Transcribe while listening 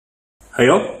Hi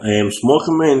all, I am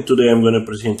Smokerman and today I'm going to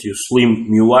present you Slim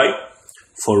Miui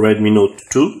for Redmi Note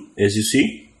 2. As you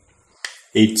see,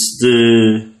 it's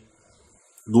the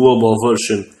global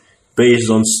version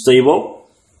based on stable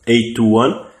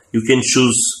 821. You can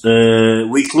choose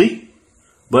weekly,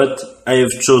 but I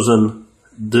have chosen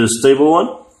the stable one,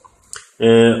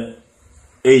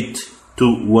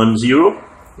 8210,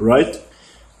 right?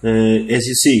 As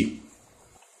you see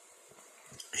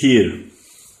here,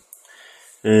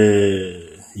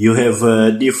 you have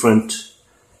a different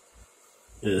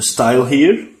style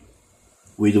here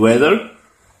with weather,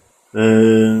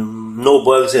 no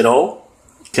bugs at all,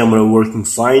 camera working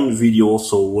fine, video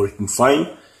also working fine,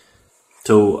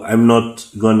 so I'm not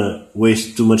gonna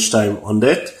waste too much time on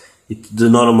that. It's the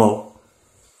normal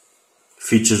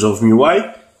features of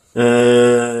Miui.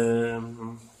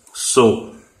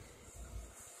 So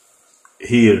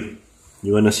here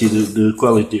you wanna see the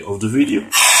quality of the video.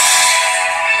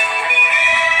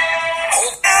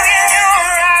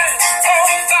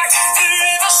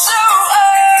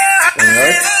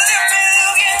 Alright,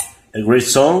 a great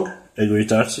song, a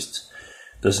great artist,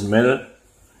 doesn't matter,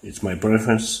 it's my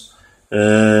preference.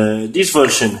 This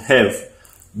version have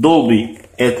Dolby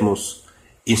Atmos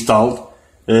installed.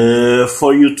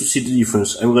 For you to see the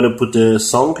difference, I'm gonna put a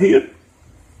song here,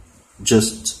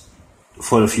 just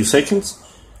for a few seconds.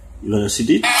 You're gonna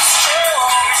see it.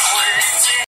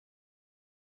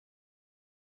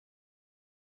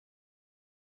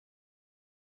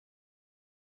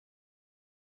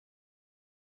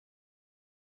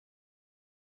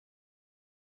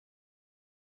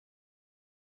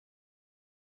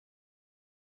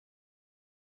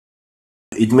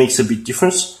 It makes a big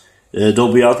difference.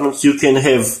 Dolby Atmos, you can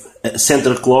have a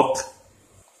center clock,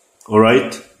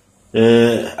 alright.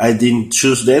 I didn't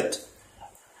choose that.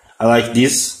 I like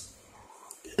this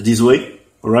way,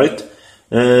 alright.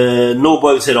 No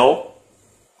bugs at all.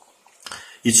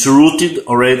 It's rooted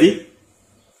already.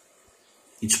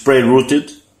 It's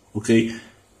pre-rooted, okay.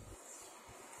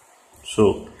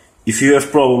 So if you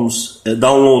have problems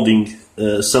downloading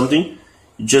something,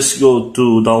 you just go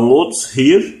to downloads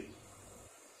here.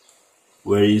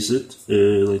 Where is it?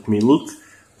 Let me look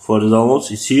for the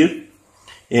downloads. It's here,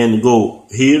 and go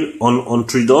here on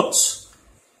three dots,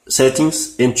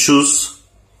 settings, and choose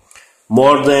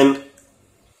more than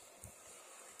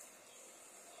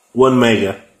 1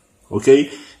 mega.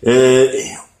 Okay,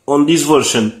 on this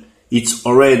version it's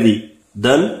already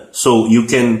done, so you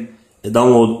can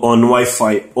download on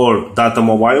Wi-Fi or data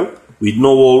mobile with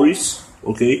no worries.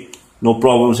 Okay, no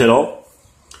problems at all.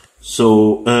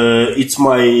 So it's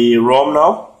my ROM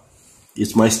now.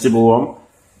 It's my stable ROM.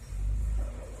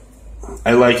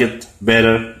 I like it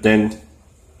better than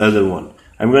other one.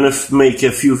 I'm gonna make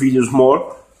a few videos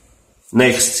more.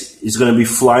 Next is gonna be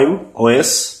Flame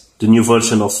OS, the new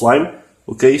version of Flame.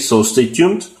 Okay, so stay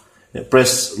tuned.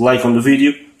 Press like on the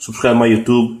video, subscribe my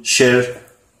YouTube, share,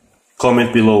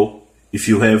 comment below if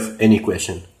you have any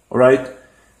question. Alright,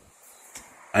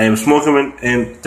 I am Smokerman and